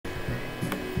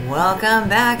Welcome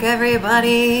back,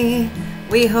 everybody.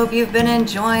 We hope you've been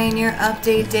enjoying your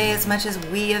update day as much as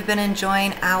we have been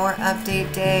enjoying our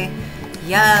update day.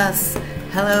 Yes,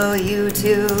 hello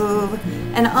YouTube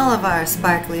and all of our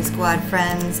Sparkly Squad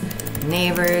friends,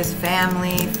 neighbors,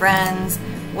 family, friends,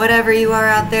 whatever you are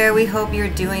out there, we hope you're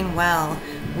doing well.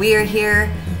 We are here,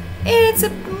 it's a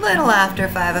little after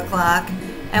 5 o'clock,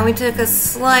 and we took a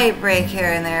slight break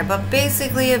here and there, but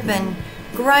basically have been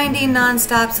grinding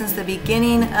non-stop since the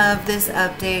beginning of this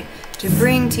update to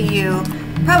bring to you,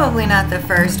 probably not the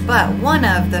first, but one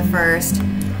of the first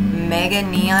Mega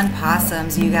Neon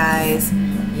Possums, you guys.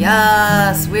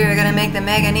 Yes, we're gonna make the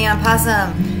Mega Neon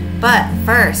Possum. But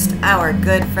first, our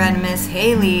good friend Miss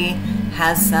Haley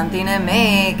has something to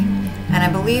make, and I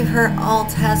believe her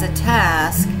alt has a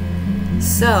task.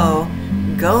 So,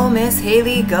 go Miss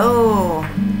Haley, go!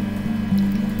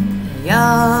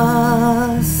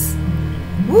 Yes!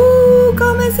 Woo!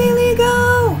 Go Miss Haley,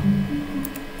 go!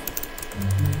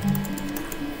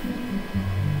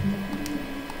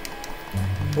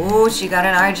 Ooh, she got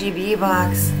an RGB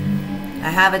box. I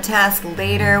have a task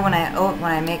later when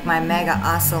I make my Mega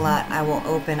Ocelot. I will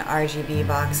open RGB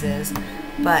boxes,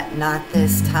 but not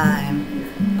this time.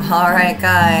 All right,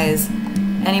 guys.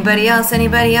 Anybody else?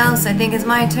 Anybody else? I think it's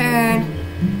my turn.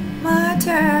 My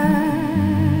turn.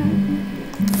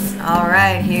 All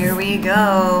right, here we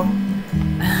go.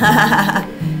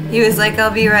 He was like,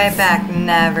 I'll be right back.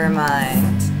 Never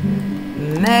mind.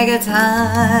 Mega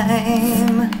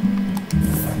time.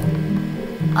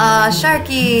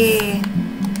 Sharky.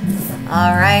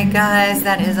 Alright guys,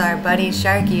 that is our buddy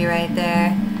Sharky right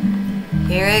there.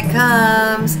 Here it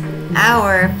comes.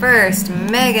 Our first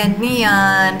Mega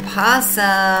Neon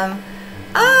Possum.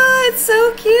 Oh, it's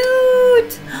so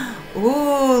cute.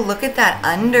 Ooh, look at that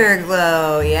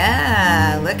underglow.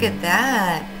 Yeah, look at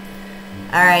that.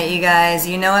 Alright, you guys,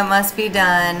 you know it must be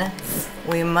done.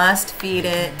 We must feed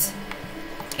it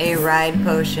a ride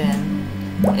potion.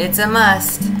 It's a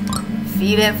must.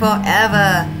 Feed it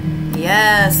forever.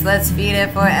 Yes, let's feed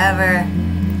it forever.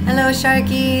 Hello,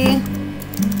 Sharky.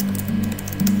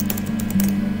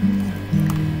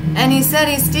 And he said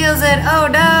he steals it. Oh,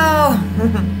 no.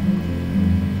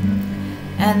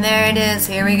 And there it is.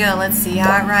 Here we go. Let's see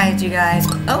how it rides, you guys.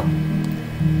 Oh.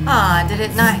 Aw, did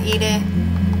it not eat it?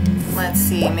 Let's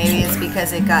see, maybe it's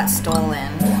because it got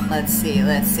stolen. Let's see,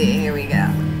 here we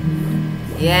go.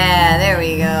 Yeah, there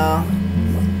we go.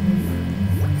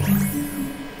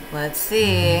 Let's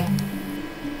see.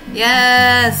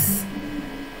 Yes!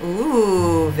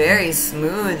 Ooh, very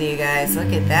smooth, you guys.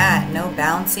 Look at that. No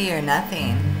bouncy or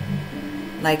nothing.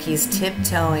 Like he's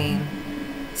tiptoeing.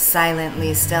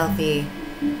 Silently stealthy.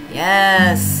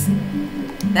 Yes!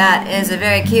 That is a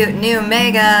very cute new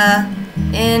Mega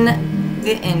in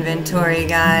the inventory,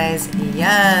 guys.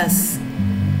 Yes.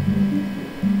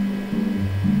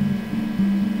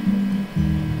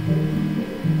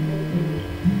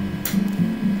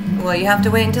 Well, you have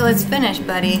to wait until it's finished,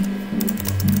 buddy.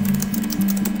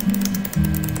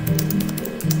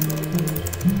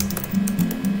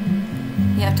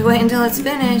 You have to wait until it's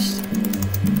finished.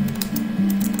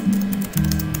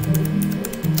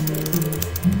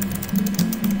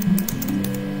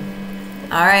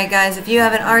 Alright guys, if you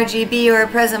have an RGB or a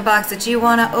present box that you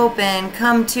want to open,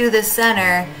 come to the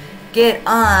center, get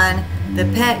on the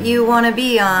pet you want to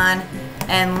be on,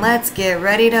 and let's get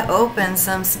ready to open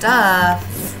some stuff.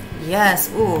 Yes,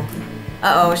 ooh.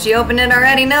 Uh-oh, she opened it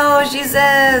already. No, she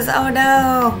says. Oh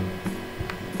no.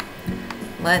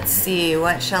 Let's see,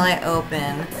 what shall I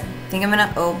open? I think I'm going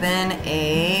to open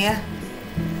a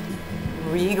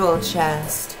Regal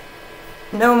chest.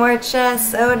 No more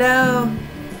chests, oh no.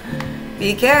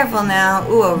 Be careful now.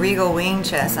 Ooh, a Regal wing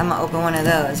chest. I'm gonna open one of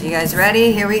those. You guys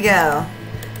ready? Here we go.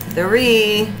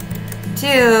 3,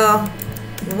 2,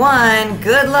 1.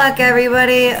 Good luck,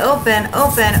 everybody. Open,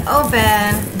 open,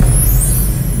 open.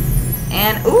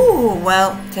 And, ooh,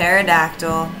 well,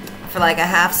 pterodactyl. For like a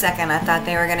half second, I thought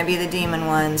they were gonna be the demon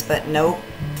ones, but nope.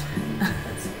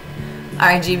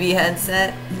 RGB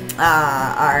headset.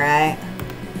 Ah, alright.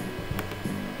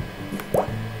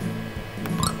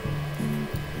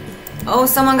 Oh,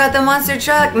 someone got the monster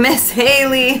truck. Miss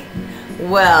Haley.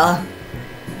 Well.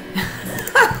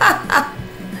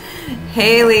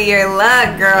 Haley, your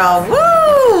luck, girl.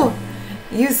 Woo!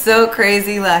 You so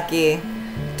crazy lucky.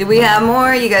 Do we have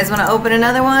more? You guys want to open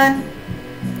another one?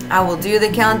 I will do the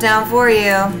countdown for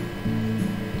you.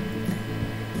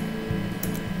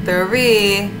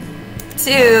 3,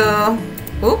 2,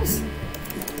 oops.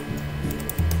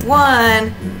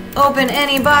 1. Open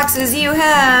any boxes you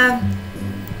have.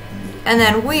 And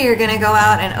then we're gonna go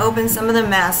out and open some of the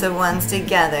massive ones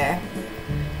together.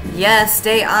 Yes,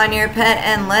 stay on your pet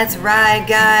and let's ride,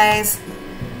 guys.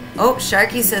 Oh,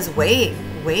 Sharky says, wait,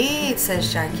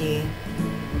 says Sharky.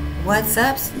 What's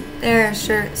up there,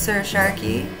 Sir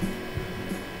Sharky?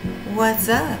 What's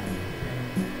up?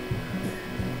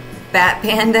 Bat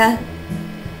Panda?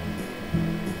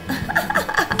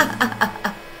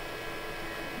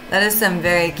 That is some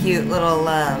very cute little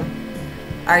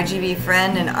RGB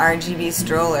friend and RGB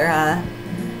stroller, huh?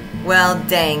 Well,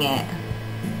 dang it.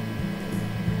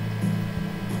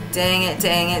 Dang it,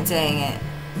 dang it, dang it.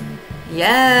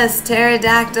 Yes,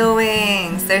 pterodactyl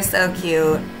wings. They're so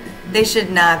cute. They should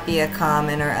not be a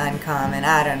common or uncommon.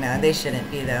 I don't know. They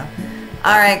shouldn't be, though.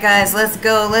 Alright, guys, let's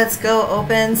go. Let's go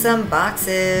open some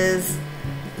boxes.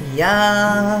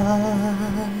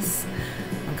 Yes.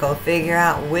 I'll go figure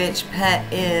out which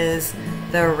pet is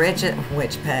the richest.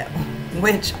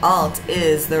 Which alt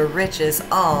is the richest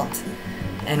alt.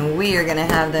 And we are going to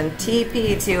have them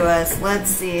TP to us. Let's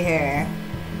see here.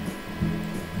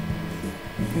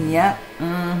 Yep,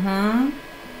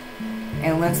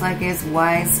 It looks like it's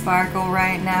Y Sparkle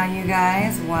right now, you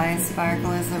guys. Y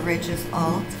Sparkle is the richest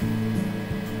alt.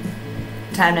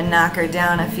 Time to knock her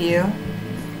down a few.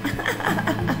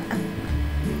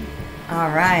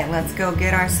 Alright, let's go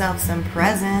get ourselves some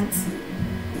presents.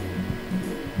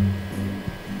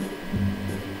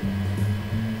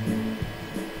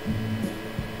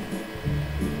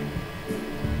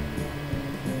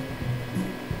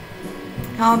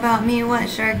 How about me? What,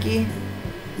 Sharky?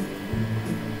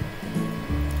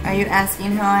 Are you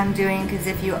asking how I'm doing? Because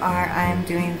if you are, I'm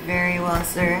doing very well,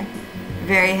 sir.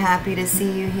 Very happy to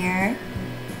see you here.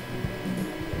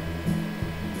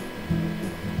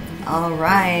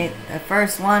 Alright, the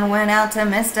first one went out to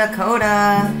Miss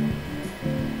Dakota.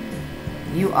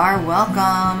 You are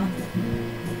welcome.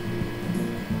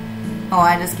 Oh,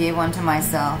 I just gave one to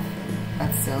myself.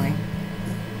 That's silly.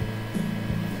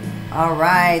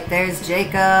 Alright, there's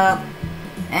Jacob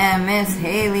and Miss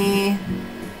Haley.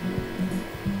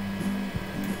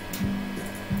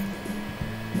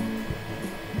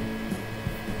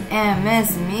 And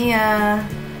Miss Mia.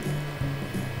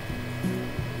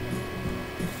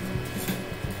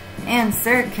 And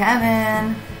Sir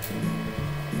Kevin.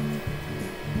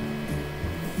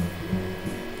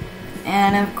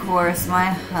 And of course my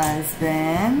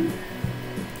husband.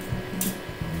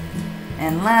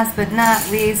 And last but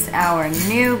not least, our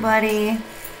new buddy,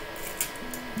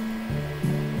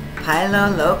 Pilo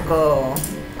Loco.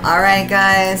 Alright,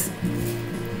 guys.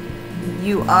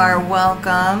 You are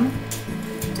welcome.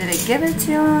 Did it give it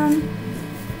to him?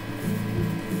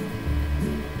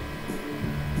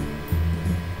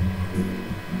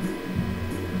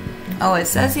 Oh, it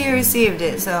says he received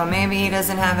it, so maybe he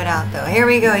doesn't have it out though. Here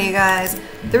we go, you guys.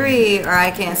 3, or I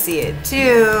can't see it.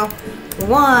 2,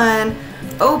 1.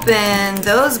 Open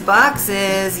those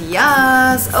boxes.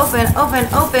 Yes. Open, open,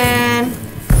 open.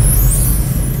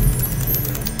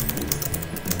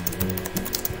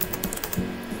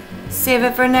 Save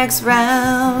it for next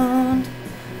round.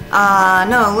 Ah,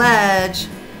 no ledge.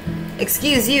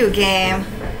 Excuse you, game.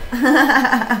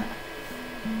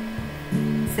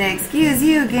 Say, excuse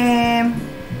you, game.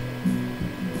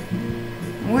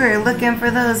 We're looking for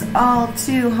those all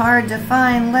too hard to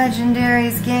find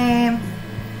legendaries, game.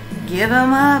 Give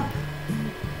them up.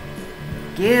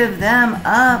 Give them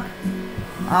up.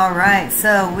 Alright,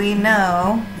 so we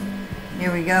know.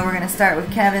 Here we go. We're going to start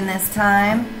with Kevin this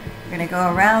time. We're going to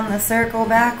go around the circle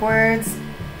backwards.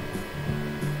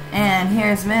 And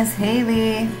here's Miss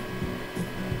Haley.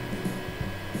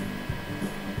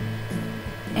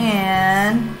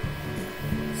 And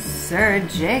Sir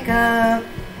Jacob.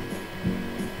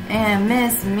 And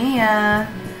Miss Mia.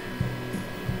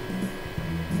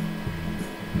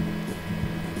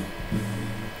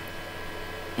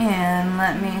 And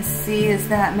let me see, is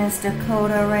that Miss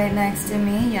Dakota right next to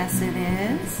me? Yes, it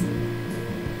is.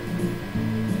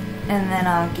 And then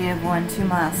I'll give one to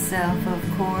myself, of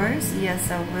course.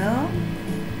 Yes, I will.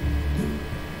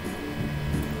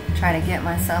 Try to get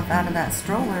myself out of that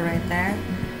stroller right there.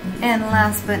 And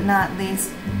last but not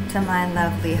least, to my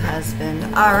lovely husband.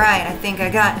 Alright, I think I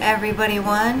got everybody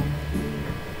one.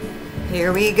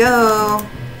 Here we go.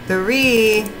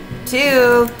 3,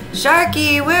 2,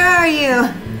 Sharky, where are you?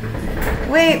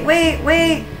 Wait, wait,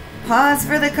 wait. Pause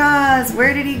for the cause.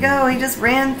 Where did he go? He just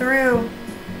ran through.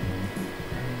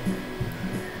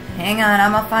 Hang on,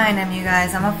 I'm gonna find him, you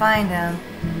guys. I'm gonna find him.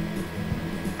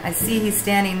 I see he's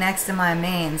standing next to my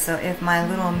main, so if my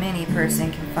little mini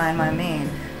person can find my main.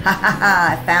 Ha ha ha,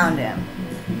 I found him.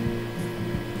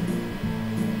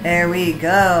 There we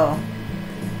go.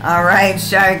 Alright,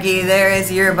 Sharky, there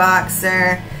is your box,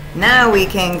 sir. Now we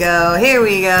can go. Here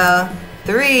we go.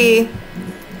 3,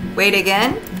 Wait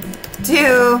again.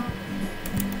 2.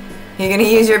 You're gonna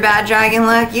use your bad dragon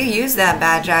luck? You use that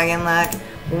bad dragon luck.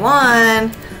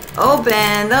 1.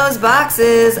 Open those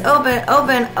boxes. Open,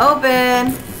 open,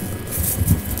 open.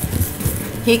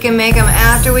 He can make them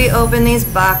after we open these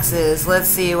boxes. Let's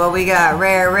see what we got.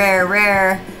 Rare, rare,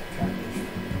 rare.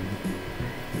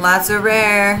 Lots of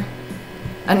rare.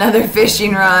 Another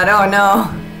fishing rod. Oh no.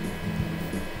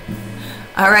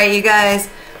 Alright, you guys.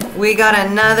 We got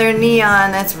another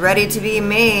neon that's ready to be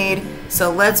made.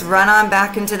 So let's run on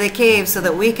back into the cave so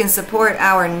that we can support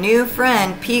our new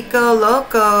friend Pico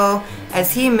Loco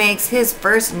as he makes his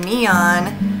first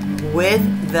neon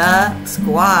with the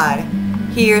squad.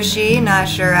 He or she, not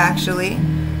sure actually,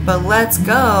 but let's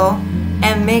go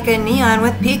and make a neon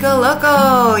with Pico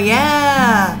Loco.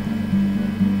 Yeah!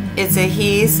 It's a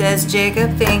he, says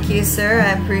Jacob. Thank you, sir.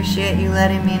 I appreciate you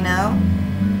letting me know.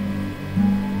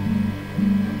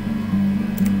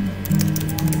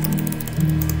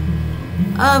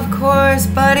 Of course,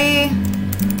 buddy.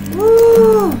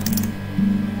 Woo!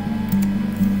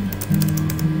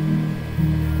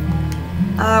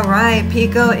 Alright,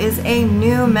 Pico is a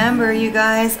new member, you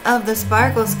guys, of the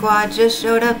Sparkle Squad. Just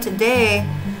showed up today.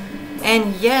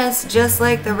 And yes, just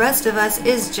like the rest of us,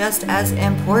 is just as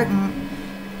important.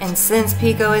 And since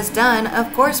Pico is done,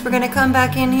 of course we're going to come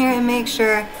back in here and make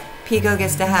sure Pico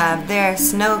gets to have their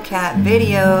snowcat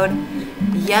videoed.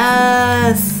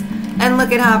 Yes! And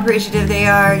look at how appreciative they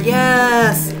are.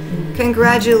 Yes!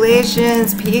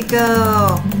 Congratulations,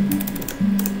 Pico!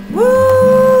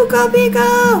 Woo! Go,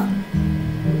 Pico!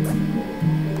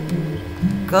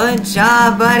 Good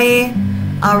job, buddy.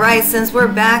 Alright, since we're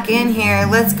back in here,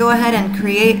 let's go ahead and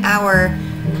create our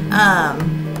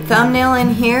thumbnail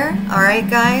in here. Alright,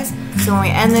 guys? So when we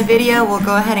end the video, we'll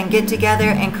go ahead and get together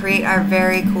and create our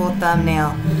very cool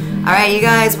thumbnail. Alright, you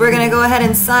guys, we're going to go ahead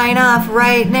and sign off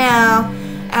right now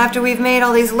after we've made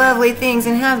all these lovely things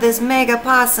and have this mega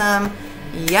possum.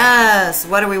 Yes!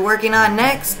 What are we working on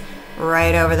next?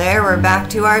 Right over there, we're back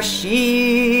to our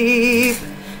sheep.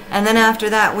 And then after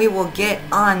that, we will get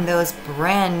on those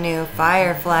brand new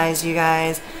fireflies, you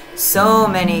guys. So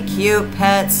many cute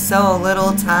pets, so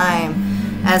little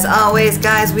time. As always,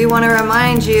 guys, we want to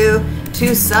remind you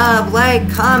to sub, like,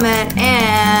 comment,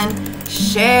 and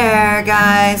share,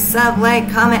 guys. Sub, like,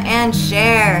 comment, and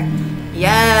share.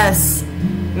 Yes.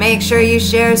 Make sure you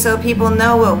share so people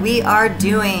know what we are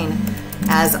doing.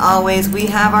 As always, we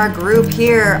have our group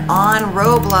here on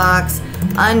Roblox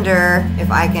under, if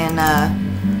I can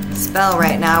spell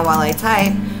right now while I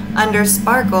type, under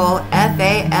Sparkle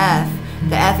FAF.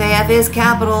 The FAF is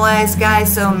capitalized,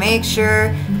 guys, so make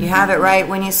sure you have it right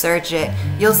when you search it.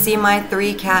 You'll see my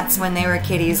 3 cats when they were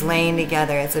kitties laying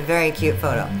together. It's a very cute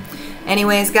photo.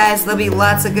 Anyways, guys, there'll be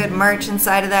lots of good merch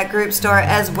inside of that group store,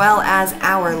 as well as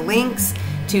our links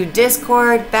to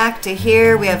Discord, back to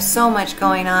here. We have so much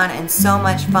going on and so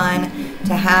much fun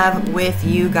to have with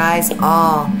you guys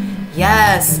all.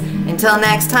 Yes, until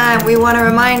next time, we want to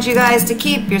remind you guys to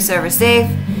keep your server safe,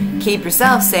 keep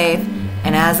yourself safe,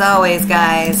 and as always,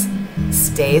 guys,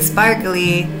 stay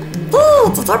sparkly.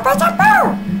 Stay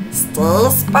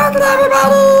sparkly,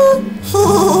 everybody!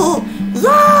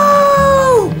 Yeah!